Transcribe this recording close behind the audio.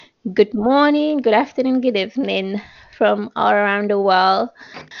Good morning, good afternoon, good evening from all around the world.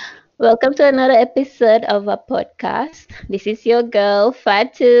 Welcome to another episode of our podcast. This is your girl,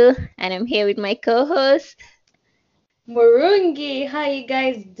 Fatu, and I'm here with my co host. Murungi, how you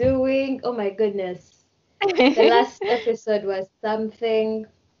guys doing? Oh my goodness. The last episode was something.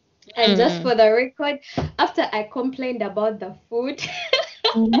 And just Mm. for the record, after I complained about the food,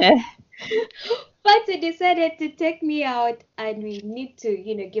 Fatu decided to take me out and we need to,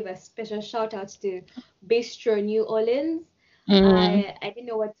 give a special shout out to Bistro New Orleans. Mm. I didn't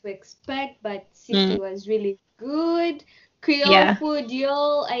know what to expect, but since Mm. it was really good, Creole Yeah. food,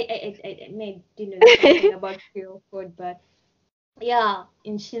 yo, I made, something about Creole food, but yeah,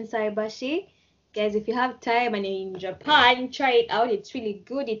 in Shinsaibashi. Guys, if you have time and you're in Japan, try it out. It's really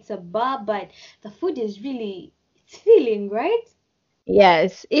good. It's a bar, but the food is really it's filling, right?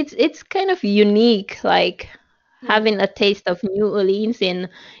 Yes, it's kind of unique, like Hmm. having a taste of New Orleans in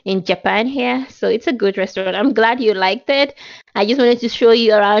Japan here. So it's a good restaurant. I'm glad you liked it. I just wanted to show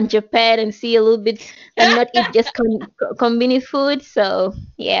you around Japan and see a little bit and not eat just convenient food. So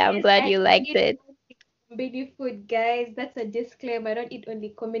yeah, I'm Yes, glad I you don't liked eat it. only combini food, guys. That's a disclaimer. I don't eat only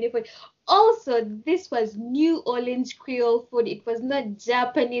combini food. Also, this was New Orleans Creole food. It was not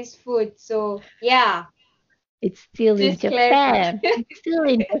Japanese food. So yeah, It's still in disclaimer. Japan. It's still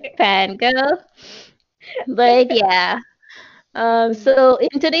in Japan, girl. But yeah. Mm, So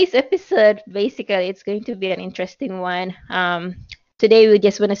in today's episode, basically, it's going to be an interesting one. Today we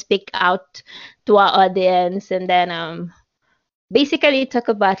just want to speak out to our audience and then basically talk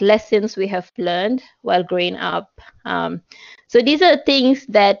about lessons we have learned while growing up. So these are things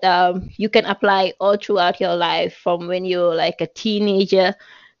that you can apply all throughout your life, from when you're like a teenager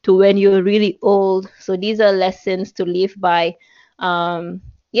to when you're really old. So these are lessons to live by.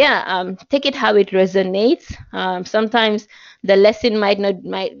 Take it how it resonates. Sometimes the lesson might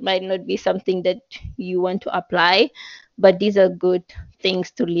not be something that you want to apply, but these are good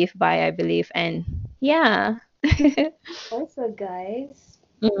things to live by, I believe. And yeah. Also, guys,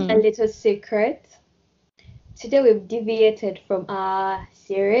 a Mm. little secret. Today we've deviated from our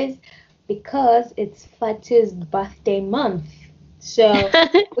series because it's Fatu's birthday month. So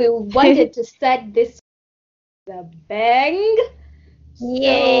we wanted to start this with a bang.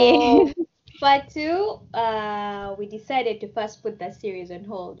 Yay. So Fatu, we decided to first put that series on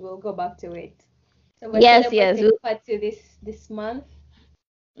hold. We'll go back to it. So we're Yes, yes. celebrating We'll, Fatu this month.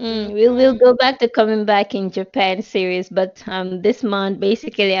 we'll Mm-hmm. go back to coming back in Japan series, but this month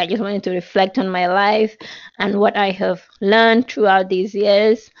basically I just wanted to reflect on my life and what I have learned throughout these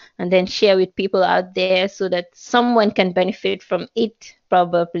years, and then share with people out there so that someone can benefit from it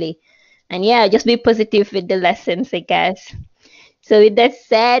probably. And yeah, just be positive with the lessons, I guess. So with that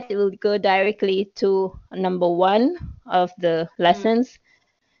said, we'll go directly to number one of the lessons.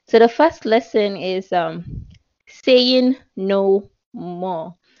 So the first lesson is saying no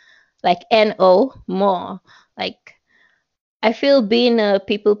more, like no more. Like I feel being a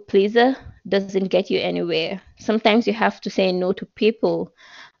people pleaser doesn't get you anywhere. Sometimes you have to say no to people.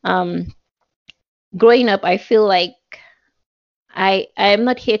 Um, Growing up, I feel like I am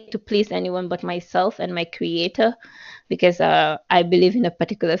not here to please anyone but myself and my creator, because I believe in a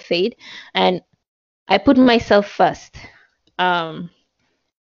particular faith and I put myself first. Um,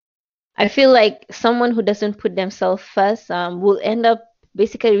 I feel like someone who doesn't put themselves first will end up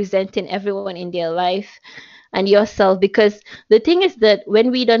basically resenting everyone in their life and yourself, because the thing is that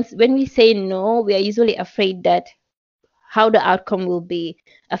when we say no, we are usually afraid that how the outcome will be,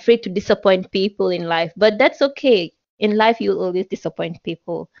 afraid to disappoint people in life. But that's okay. In life, you'll always disappoint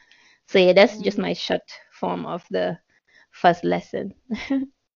people. So yeah, that's just Mm. my short form of the first lesson.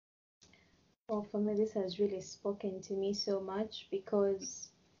 Well, for me, this has really spoken to me so much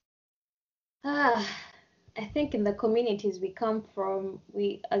because I think in the communities we come from,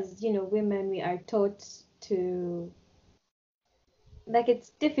 we as women, we are taught to like it's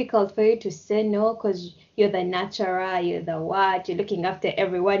difficult for you to say no because you're the natural, you're the what, you're looking after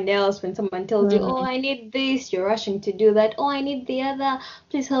everyone else. When someone tells you, "Oh, Mm, I need this," you're rushing to do that. "Oh, I need the other.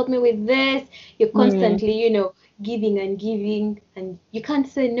 Please help me with this." You're mm, constantly, giving and giving, and you can't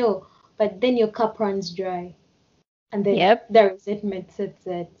say no. But then your cup runs dry, and then yep. the resentment sets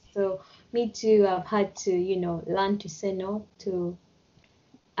in. So me too, I've had to, learn to say no to.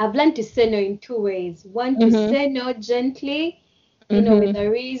 I've learned to say no in two ways. One, to Mm-hmm. say no gently, with Mm-hmm. a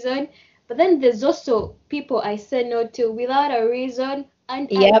reason. But then there's also people I say no to without a reason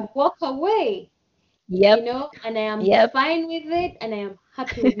and I Yep. walk away, Yep. and I am Yep. fine with it and I am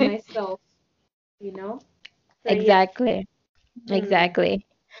happy with myself, you know. So yes. Exactly. Hmm. Exactly.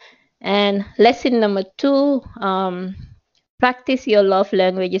 And lesson number two, practice your love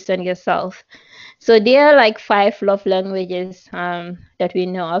languages on yourself. So there are like 5 love languages that we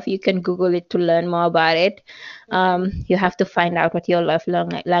know of. You can Google it to learn more about it. You have to find out what your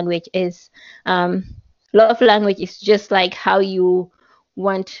language is. Um, love language is just like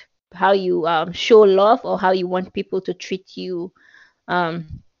want how you show love or how you want people to treat you.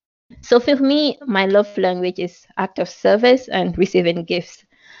 Um, so for me, my love language is act of service and receiving gifts.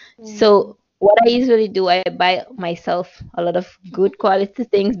 Mm. So what I usually do, I buy myself a lot of good quality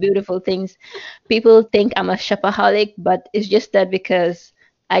things, beautiful things. People think I'm a shopaholic, but it's just that because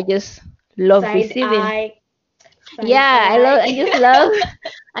I just love Side receiving. eye, side Yeah, eye. I just love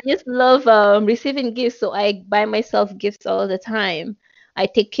I just love receiving gifts. So I buy myself gifts all the time. I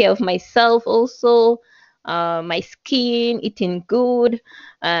take care of myself also, my skin, eating good,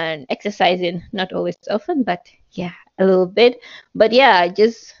 and exercising. Not always often, but yeah, a little bit. But yeah,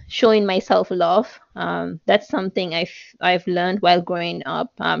 just showing myself love. That's something I've learned while growing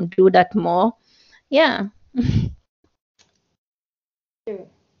up. Do that more. Yeah. True.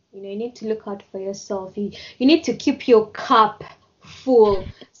 You need to look out for yourself. You need to keep your cup full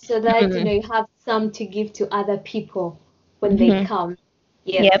so that Mhm. you have some to give to other people when they Mhm. come.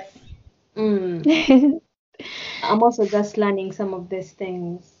 Yes. Yep. Mm. I'm also just learning some of these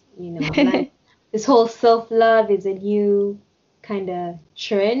things. I'm learning this whole self-love is a new kind of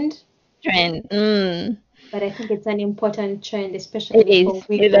trend, Trend. Mm. but I think it's an important trend, It especially is for very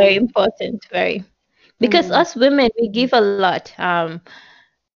women. important, very. Because Mm. us women, we give a lot.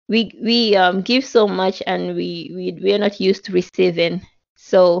 We give so much, and we are not used to receiving.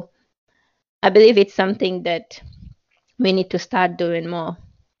 So I believe it's something that we need to start doing more.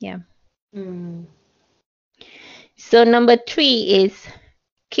 Yeah. Mm. So number 3 is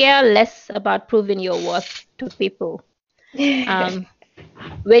care less about proving your worth to people. Um,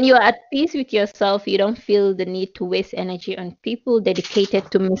 when you're at peace with yourself, you don't feel the need to waste energy on people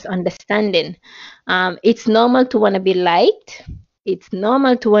dedicated to misunderstanding. It's normal to want to be liked. It's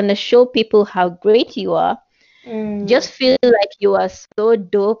normal to want to show people how great you are. Mm. Just feel like you are so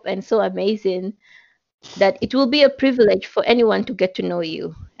dope and so amazing that it will be a privilege for anyone to get to know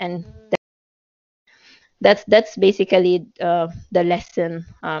you. And that's basically the lesson.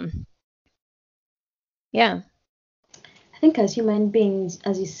 Yeah. I think as human beings,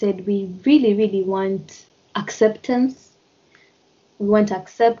 as you said, we really, really want acceptance. We want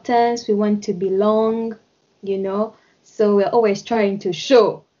acceptance. We want to belong, you know. So we're always trying to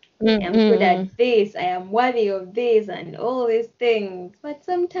show I am good Mm-mm. at this, I am worthy of this, and all these things. But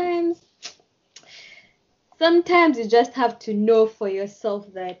sometimes you just have to know for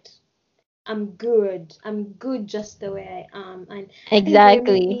yourself that I'm good. I'm good just the way I am. And I think very Exactly.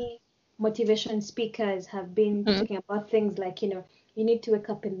 many motivation speakers have been Mm. talking about things like, you need to wake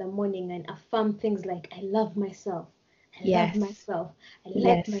up in the morning and affirm things like, I love myself. I love Yes. myself. I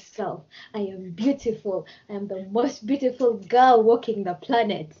like Yes. myself. I am beautiful. I am the most beautiful girl walking the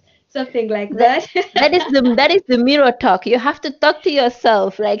planet. Something like That that. that is the mirror talk. You have to talk to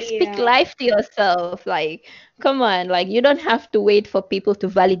yourself, like speak Yeah. life to yourself. Like, come on, like you don't have to wait for people to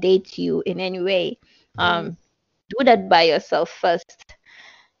validate you in any way. Mm. Do that by yourself first.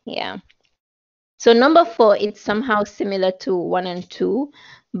 Yeah. So number 4, it's somehow similar to 1 and 2,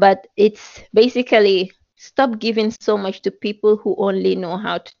 but it's basically stop giving so much to people who only know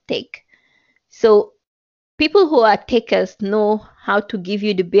how to take. So people who are takers know how to give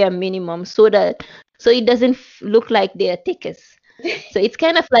you the bare minimum so it doesn't look like they are takers. So it's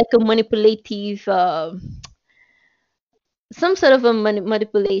kind of like a manipulative, some sort of a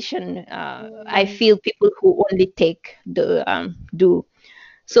manipulation. I Mm. feel people who only take the do.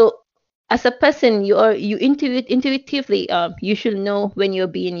 So as a person, you intuitively you should know when you're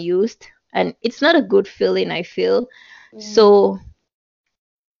being used, and it's not a good feeling, I feel. Mm. So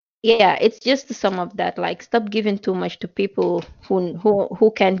yeah, it's just the sum of that. Like, stop giving too much to people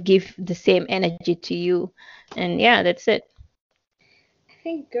who can't give the same energy to you, and yeah, that's it. I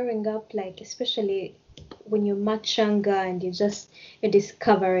think growing up, like especially when you're much younger and you're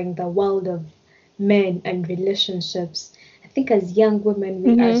discovering the world of men and relationships. I think as young women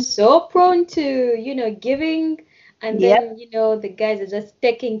we are Mm-hmm. so prone to, giving, and Yep. then the guys are just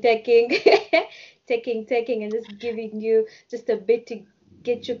taking, taking and just giving you just a bit to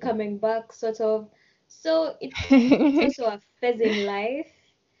get you coming back, sort of. So it's also a phase in life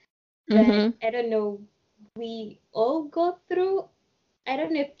that Mm-hmm. I don't know we all go through. I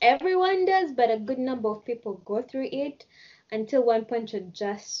don't know if everyone does, but a good number of people go through it until one point you're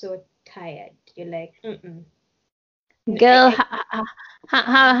just so tired. You're like, mm-mm, Girl,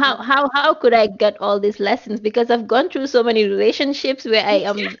 how could I get all these lessons? Because I've gone through so many relationships where I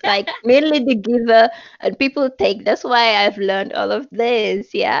am like mainly the giver and people take. That's why I've learned all of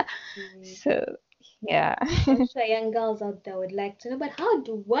this. Yeah. Mm, So, yeah. I'm sure young girls out there would like to know, but how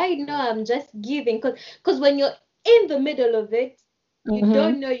do I know I'm just giving? Because when you're in the middle of it, you Hmm.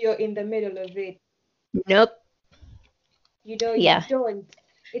 don't know you're in the middle of it. Nope. You Yeah. don't.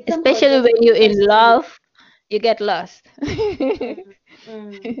 It somehow Especially just when you're in comes to you. love, you get lost. Mm,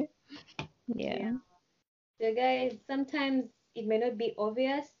 mm, yeah. Yeah. So guys, sometimes it may not be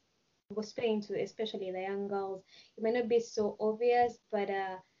obvious. I was speaking to especially the young girls. It may not be so obvious, but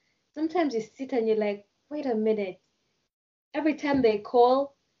sometimes you sit and you're like, wait a minute. Every time they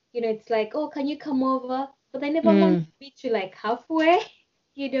call, it's like, oh, can you come over? But they never want to Mm. meet you like halfway,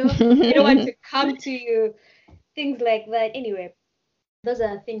 They don't want to come to you, things like that. Anyway, those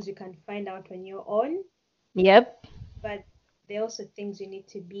are things you can find out on your own, Yep. but they're also things you need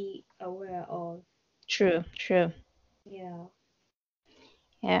to be aware of. True, true. Yeah.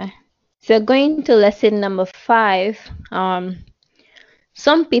 Yeah. So going to lesson number 5,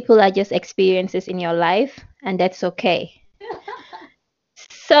 some people are just experiences in your life, and that's okay.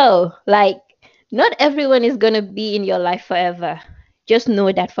 So, like, not everyone is going to be in your life forever. Just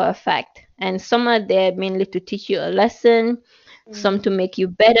know that for a fact. And some are there mainly to teach you a lesson, some to Mm, make you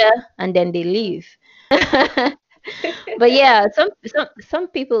better, and then they mm. leave. But yeah, some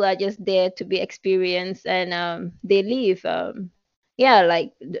people are just there to be experienced, and they leave. Yeah,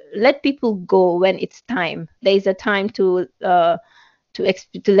 like let people go when it's time. There is a time to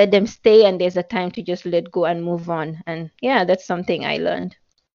let them stay, and there's a time to just let go and move on. And yeah, that's something I learned.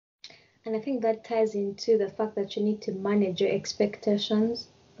 And I think that ties into the fact that you need to manage your expectations.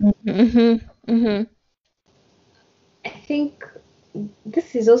 Mhm. Mhm. I think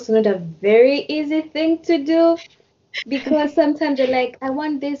this is also not a very easy thing to do because sometimes you're like, I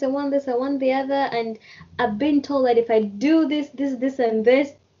want this, I want this, I want the other, and I've been told that if I do this, and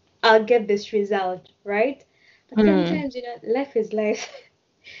this, I'll get this result, right? But Mm. sometimes, life is life.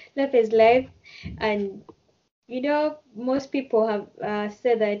 Life is life, and most people have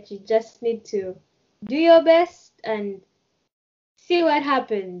said that you just need to do your best and see what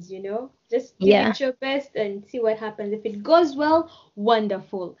happens. Just give Yeah. it your best and see what happens. If it goes well,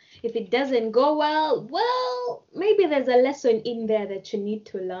 wonderful. If it doesn't go well, maybe there's a lesson in there that you need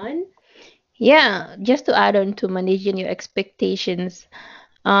to learn. Yeah, just to add on to managing your expectations.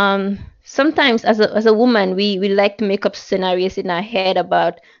 Sometimes as a woman, we like to make up scenarios in our head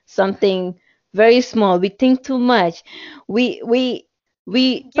about something very small. We think too much. We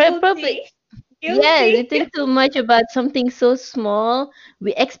probably, Guilty. yes, we Guilty. think too much about something so small.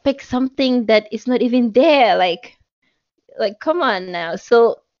 We expect something that is not even there. Like come on now.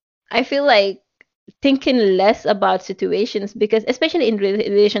 So I feel like thinking less about situations, because especially in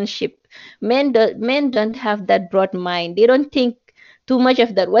relationship, men don't have that broad mind. They don't think too much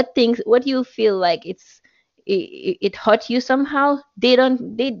of that. What you feel like it hurt you somehow, they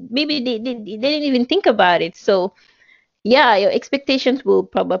don't they maybe they didn't even think about it. So yeah, your expectations will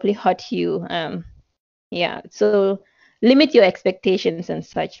probably hurt you. Yeah, so limit your expectations and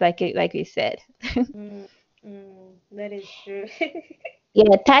such, like we said. Mm, that is true.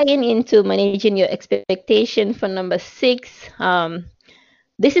 Yeah, tying into managing your expectation for number 6,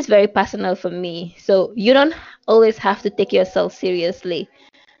 this is very personal for me. So you don't always have to take yourself seriously.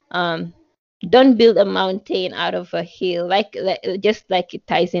 Um, don't build a mountain out of a hill. Just like it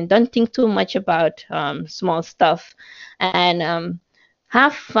ties in. Don't think too much about small stuff, and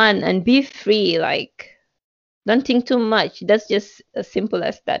have fun and be free. Like don't think too much. That's just as simple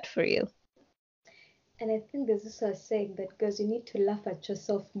as that for you. And I think there's also a saying that goes, you need to laugh at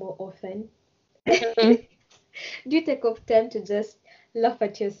yourself more often. Mhm. Do you take off time to just laugh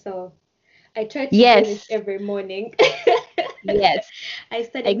at yourself? I try to do this Yes, every morning. yes, I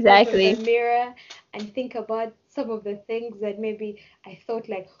stand in front of the exactly. mirror and think about some of the things that maybe I thought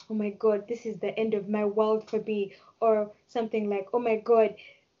like, oh my God, this is the end of my world for me, or something like, oh my God,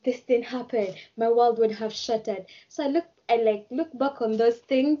 this didn't happen, my world would have shattered. So I look back on those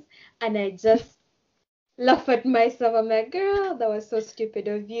things and I just laugh at myself. I'm like, girl, that was so stupid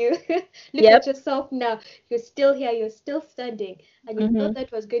of you. Look at Yep. yourself now. You're still here, you're still standing, and you thought Hmm.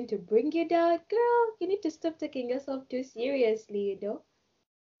 that was going to bring you down. Girl, you need to stop taking yourself too seriously.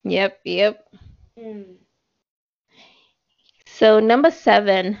 Yep. Yep. Mm. So number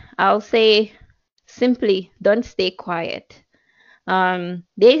 7, I'll say simply don't stay quiet.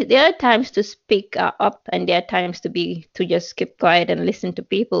 There are times to speak up, and there are times to just keep quiet and listen to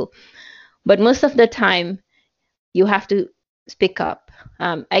people. But most of the time, you have to speak up.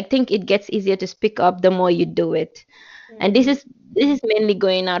 I think it gets easier to speak up the more you do it. And this Mm, is this is mainly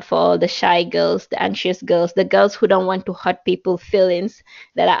going out for all the shy girls, the anxious girls, the girls who don't want to hurt people's feelings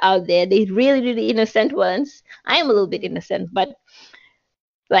that are out there. The really, really innocent ones. I am a little bit mm, innocent, but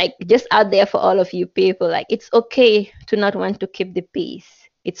like just out there for all of you people, like it's okay to not want to keep the peace.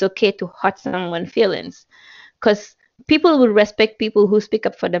 It's okay to hurt someone's feelings because people will respect people who speak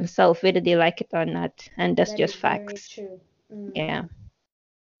up for themselves, whether they like it or not. And that's that just is very facts. true. Mm. Yeah.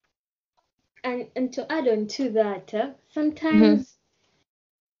 And to add on to that, Hmm. sometimes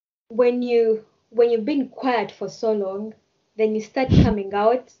when you've been quiet for so long, then you start coming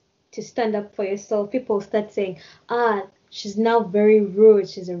out to stand up for yourself. People start saying, "Ah, she's now very rude.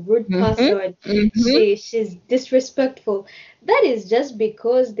 She's a rude Hmm. person. Hmm. She's disrespectful." That is just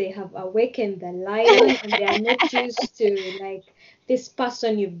because they have awakened the lion and they are not used to like this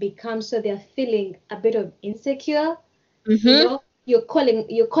person you've become, so they're feeling a bit of insecure. You Hmm. know, you're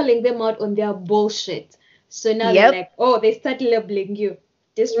calling them out on their bullshit. So now they're Yep. like, oh, they start labeling you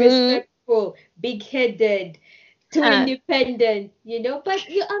Mm. disrespectful, big-headed, too Huh. independent, but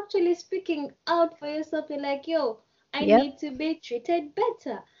you're actually speaking out for yourself. You're like, yo, I Yep. need to be treated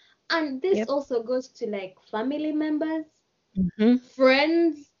better. And this Yep. also goes to like family members, Hmm.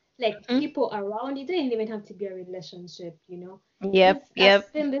 friends, like Hmm. people around. It doesn't even have to be a relationship. Yep. I've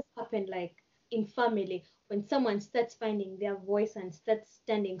Yep. seen this happen like in family when someone starts finding their voice and starts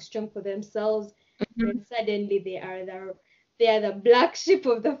standing strong for themselves, Hmm. then suddenly they are the black sheep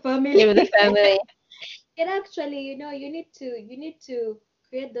of the Live with the family. family. And actually, you need to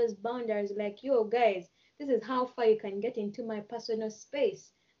create those boundaries like, yo, guys, this is how far you can get into my personal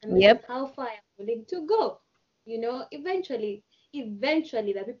space, and this is Yep. how far I'm willing to go. Eventually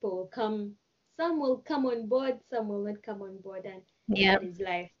the people will come. Some will come on board, some will not come on board, and that Yep. is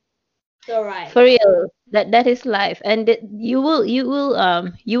life. It's all right. For real. That is life, and you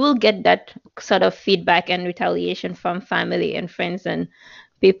will get that sort of feedback and retaliation from family and friends and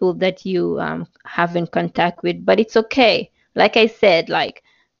people that you have in contact with. But it's okay. Like I said, like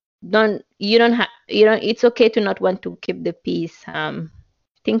don't have you don't. It's okay to not want to keep the peace.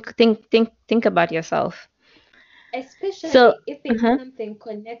 Think about yourself. So. Especially if it's Uh-huh. something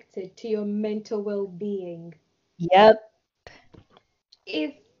connected to your mental well-being. Yep.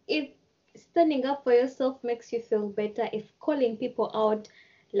 If standing up for yourself makes you feel better, if calling people out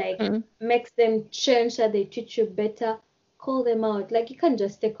like Mm. makes them change that they treat you better, call them out. Like you can't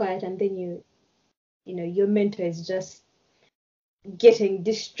just stay quiet and then your mentor is just getting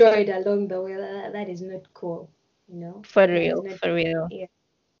destroyed along the way. That is not cool. For That is real. not For real. yeah.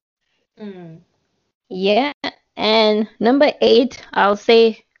 Mm. Yeah. And number 8, I'll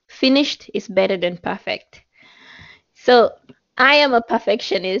say finished is better than perfect. So I am a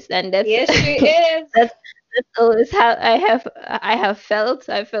perfectionist, and that's Yes, she is. that's that's always how I have felt.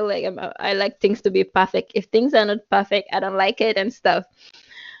 I feel like I like things to be perfect. If things are not perfect, I don't like it and stuff.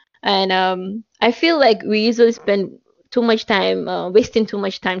 And I feel like we usually spend too much time wasting too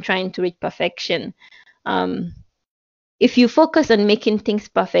much time trying to reach perfection. Um, if you focus on making things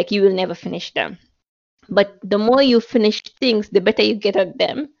perfect, you will never finish them. But the more you finish things, the better you get at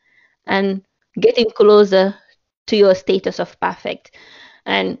them and getting closer to your status of perfect.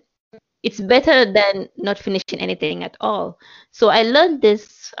 And it's better than not finishing anything at all. So I learned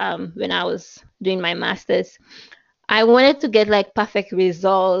this when I was doing my master's. I wanted to get like perfect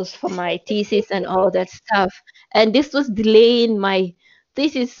results for my thesis and all that stuff. And this was delaying my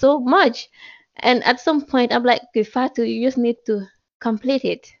thesis so much. And at some point, I'm like, okay, Fatu, you just need to complete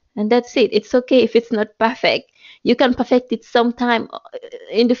it. And that's it. It's okay if it's not perfect. You can perfect it sometime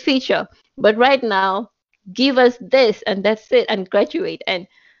in the future. But right now, give us this and that's it and graduate. And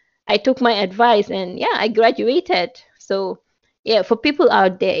I took my advice and yeah, I graduated. So, yeah, for people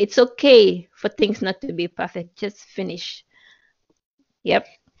out there, it's okay for things not to be perfect. Just finish. Yep.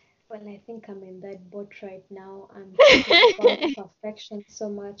 Well, I think I'm in that boat right now. I'm thinking about perfection so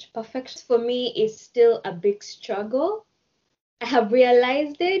much. Perfection for me is still a big struggle. I have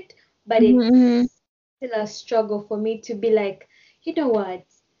realized it, but Mhm. it's still a struggle for me to be like, you know what?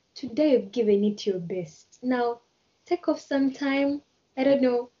 Today you've given it your best. Now, take off some time. I don't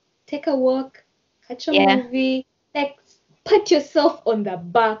know, take a walk, catch a Yeah. movie, like pat yourself on the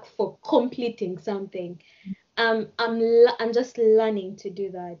back for completing something. I'm just learning to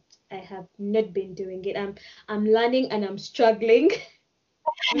do that. I have not been doing it. I'm learning and I'm struggling,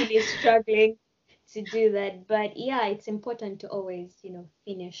 really struggling to do that. But yeah, it's important to always,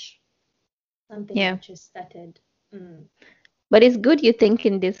 finish something Yeah. that you started. Mm. But it's good you think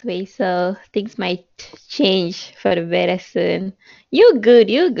in this way, so things might change for the better soon. You're good.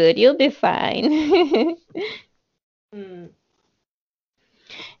 You're good. You'll be fine. Mm.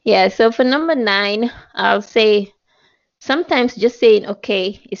 Yeah, so for number 9, I'll say sometimes just saying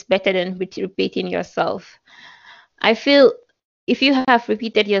okay is better than repeating yourself. I feel if you have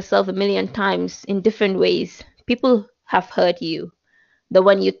repeated yourself a million times in different ways, people have heard you. The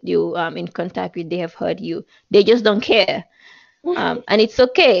one you in contact with, they have heard you. They just don't care. And it's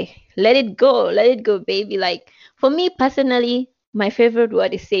okay. Let it go. Let it go, baby. Like for me personally, my favorite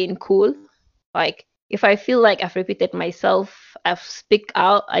word is saying cool. Like if I feel like I've repeated myself, I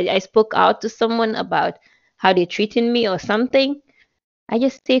spoke out to someone about how they're treating me or something, I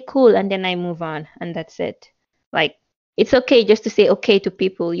just stay cool and then I move on and that's it. Like it's okay just to say okay to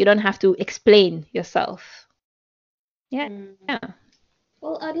people. You don't have to explain yourself. Yeah. Mm. Yeah.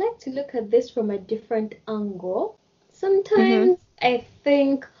 Well, I'd like to look at this from a different angle. Mhm. Sometimes I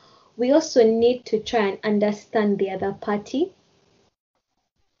think we also need to try and understand the other party,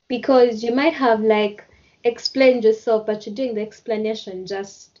 because you might have like explained yourself, but you're doing the explanation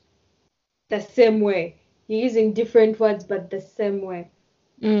just the same way. You're using different words, but the same way.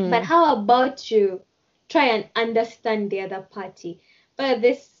 But Mm. how about you try and understand the other party? But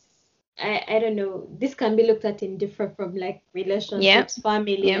this, I don't know, this can be looked at in different from like Yeah. relationships,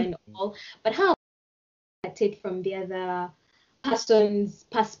 family, Yeah. and all. But how at it from the other person's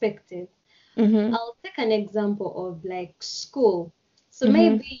perspective? Mhm. I'll take an example of like school. So Mhm.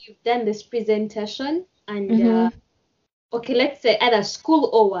 maybe you've done this presentation and Mhm. okay, let's say either school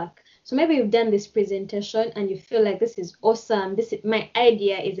or work. So maybe you've done this presentation and you feel like this is awesome. My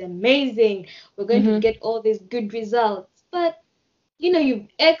idea is amazing. We're going to Mhm. get all these good results. But you've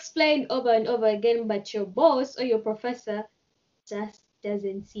explained over and over again, but your boss or your professor just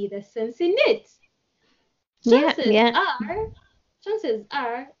doesn't see the sense in it. Yeah. Chances Yeah. are, chances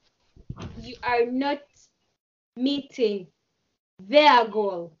are you are not meeting their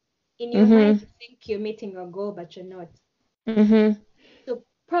goal. In your mind, Mhm. you think you're meeting a goal, but you're not. Mhm. So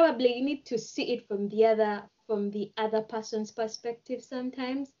probably you need to see it from the other person's perspective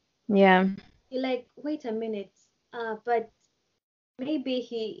sometimes. Yeah. You're like, wait a minute, but maybe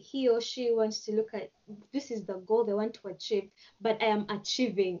he or she wants to look at this is the goal they want to achieve, but I am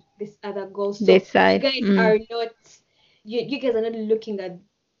achieving this other goal. So This you side. guys Mm. are not you guys are not looking at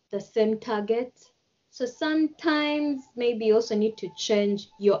the same target. So sometimes maybe you also need to change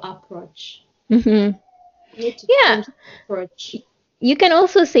your approach. Mhm. You need to Yeah. change the approach. You can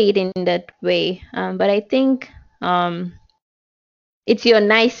also say it in that way. But I think um it's your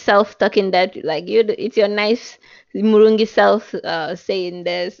nice self talking that like it's your nice murungi self saying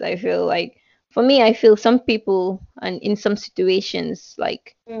this. I feel like for me I feel some people and in some situations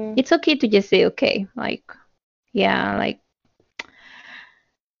like Mm. it's okay to just say okay, like yeah, like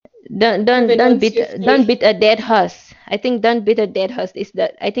Moving on don't swiftly. beat a dead horse. I think don't beat a dead horse is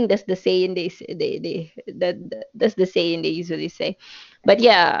that I think that's the saying that's the saying they usually say. But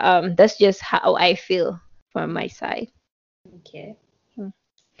yeah, that's just how I feel from my side. Okay. Hmm.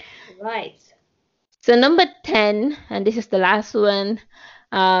 Right. So number 10, and this is the last one,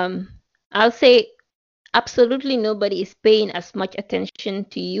 um, I'll say absolutely nobody is paying as much attention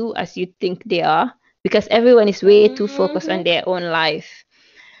to you as you think they are because everyone is way too focused on Mm-hmm. their own life.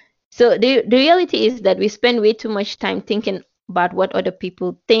 So the reality is that we spend way too much time thinking about what other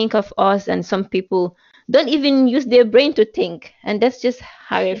people think of us, and some people don't even use their brain to think. And that's just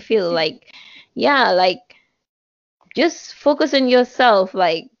how I feel like, yeah, like just focus on yourself.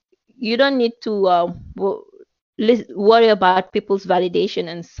 Like you don't need to worry about people's validation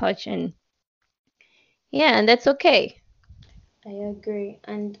and such. And yeah, and that's okay. I agree.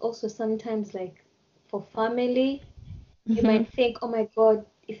 And also sometimes like for family, you Mhm. might think, oh my God,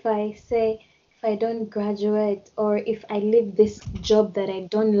 if I don't graduate or if I leave this job that I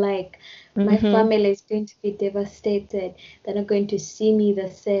don't like, my Mhm. family is going to be devastated. They're not going to see me the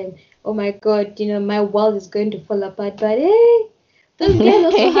same. Oh my God, my world is going to fall apart. But hey, those guys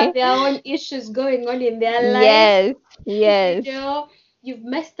also have their own issues going on in their lives. Yes. You Yes. know, you've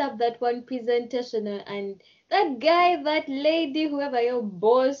messed up that one presentation, and that guy, that lady, whoever your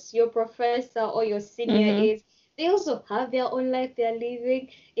boss, your professor, or your senior Mhm. is, they also have their own life they're living.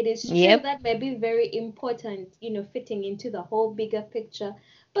 It is true Yep. that may be very important, fitting into the whole bigger picture.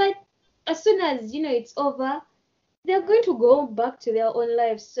 But as soon as, it's over, they're going to go back to their own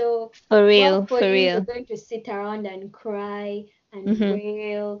lives. So For while real. for For you, you're real. going to sit around and cry and Mhm.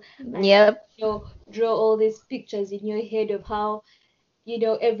 wail and Yep. draw all these pictures in your head of how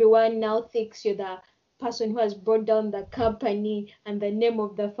everyone now thinks you're the person who has brought down the company and the name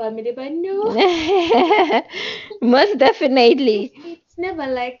of the family. But no, Most definitely. it's never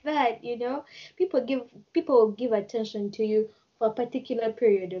like that. People will give attention to you for a particular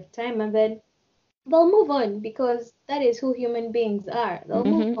period of time, and then they'll move on because that is who human beings are. They'll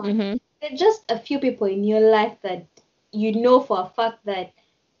move Mhm. on. Mhm. There are just a few people in your life that you know for a fact that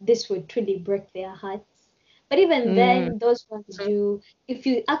this would truly break their hearts. But even Mm. then, those ones you, if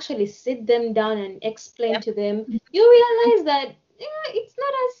you actually sit them down and explain Yep. to them, you realize that yeah, it's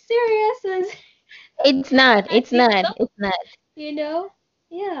not as serious as It's not. as It's you not. thought, It's not. you know?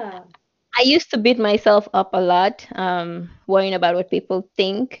 Yeah. I used to beat myself up a lot, worrying about what people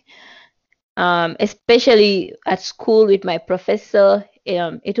think. Especially at school with my professor.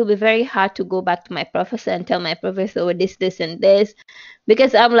 It will be very hard to go back to my professor and tell my professor, oh, this, and this,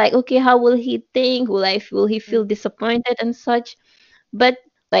 because I'm like, okay, how will he think? Will he feel disappointed and such? But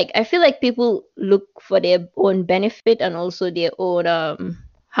like, I feel like people look for their own benefit and also their own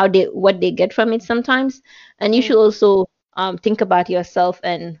how they what they get from it sometimes, and you should Mm-hmm. also think about yourself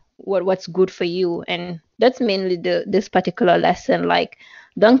and what's good for you, and that's mainly this particular lesson. Like,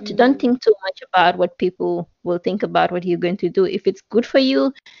 don't Mm-hmm. think too much about what people will think about what you're going to do. If it's good for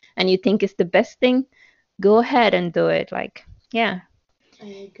you and you think it's the best thing, go ahead and do it. Like, yeah. I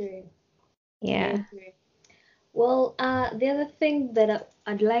agree. I Yeah. agree. Well, the other thing that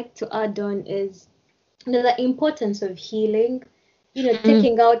I'd like to add on is the importance of healing. You know, Mm.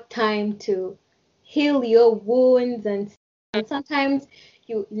 taking out time to heal your wounds, and sometimes you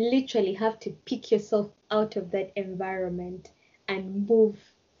literally have to pick yourself out of that environment and move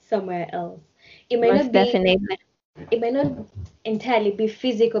somewhere else. It may not Most be, definitely. it may not entirely be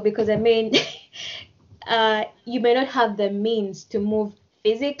physical because I mean, you may not have the means to move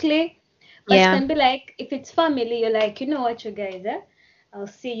physically, but it Yeah. can be like if it's family, you're like, you know what, you guys, I'll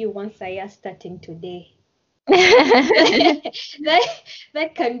see you once a year starting today. You know, that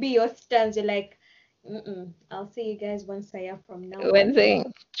that can be your stance. You're like, I'll see you guys once a year from now One on.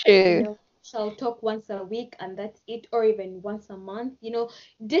 thing. You True. know, shall talk once a week and that's it, or even once a month. You know,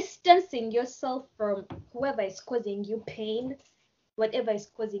 distancing yourself from whoever is causing you pain, whatever is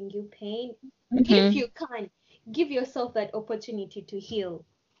causing you pain. If Hmm. you can, give yourself that opportunity to heal.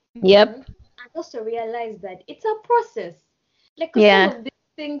 Yep. And also realize that it's a process. Like, 'cause some Yeah. of these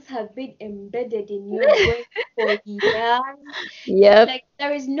things have been embedded in your brain for years. Yep. Like,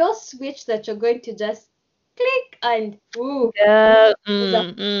 there is no switch that you're going to just click and, ooh, Yep. there's a,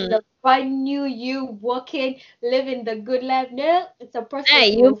 Mm, there's mm. a brand new you walking, living the good life. No, it's a process.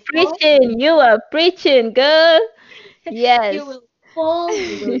 Hey, You you will fall, preaching. You are preaching, girl. you Yes. will fall,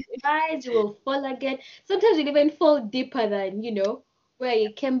 you will rise, you will fall again. Sometimes you'll even fall deeper than, where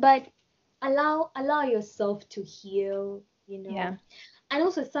you came, but allow yourself to heal. Yeah. And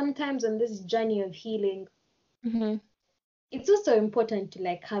also sometimes on this journey of healing, Hmm. it's also important to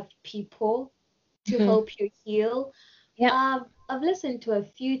like have people to Hmm. help you heal. Yep. I've listened to a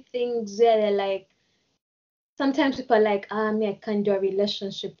few things where they're like, sometimes people are like, me, I can't do a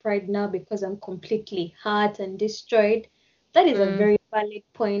relationship right now because I'm completely hurt and destroyed. That is a Mm, very valid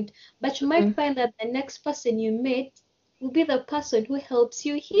point. But you mm, might find that the next person you meet will be the person who helps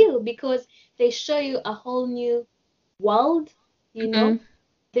you heal because they show you a whole new world, you know? mm.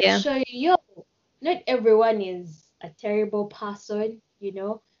 They Yeah. show you, yo, not everyone is a terrible person.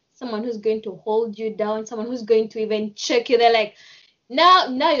 Someone who's going to hold you down, someone who's going to even check you. They're like, now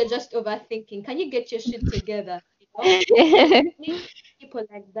you're just overthinking. Can you get your shit together? You need people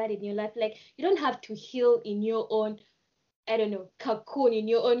like that in your life. Like you don't have to heal in your own, I don't know, cocoon in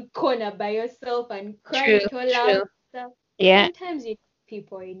your own corner by yourself and cry True. it all True. out. So Yeah. sometimes you need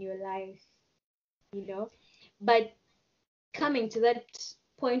people in your life. But coming to that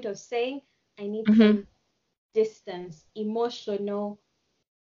point of saying, I need Hmm. some distance, emotional,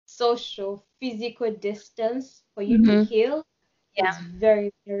 social, physical distance for you to Hmm. heal Yeah. is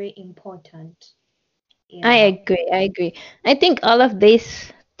very, very important. I Yeah. agree. I agree. I think all of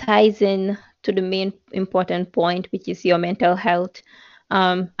this ties in to the main important point, which is your mental health.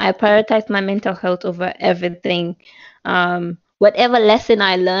 I prioritize my mental health over everything. Whatever lesson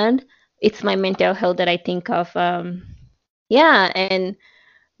I learned, it's my mental health that I think of. Yeah, and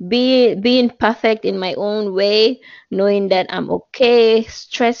being perfect in my own way, knowing that I'm okay,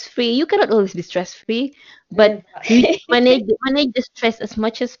 stress free. You cannot always be stress free, but Never. manage the stress as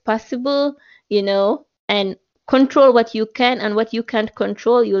much as possible, and control what you can, and what you can't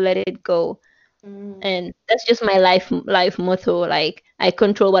control, you let it go. Mm, And that's just my life motto. Like, I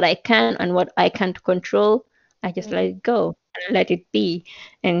control what I can, and what I can't control, I just let mm, it go and let it be.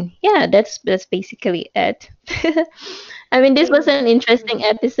 And yeah, that's basically it. I mean, this was thank an you. interesting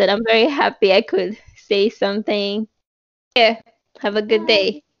episode. I'm very happy I could say something. Yeah. Have a good Bye.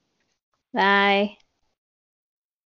 day. Bye.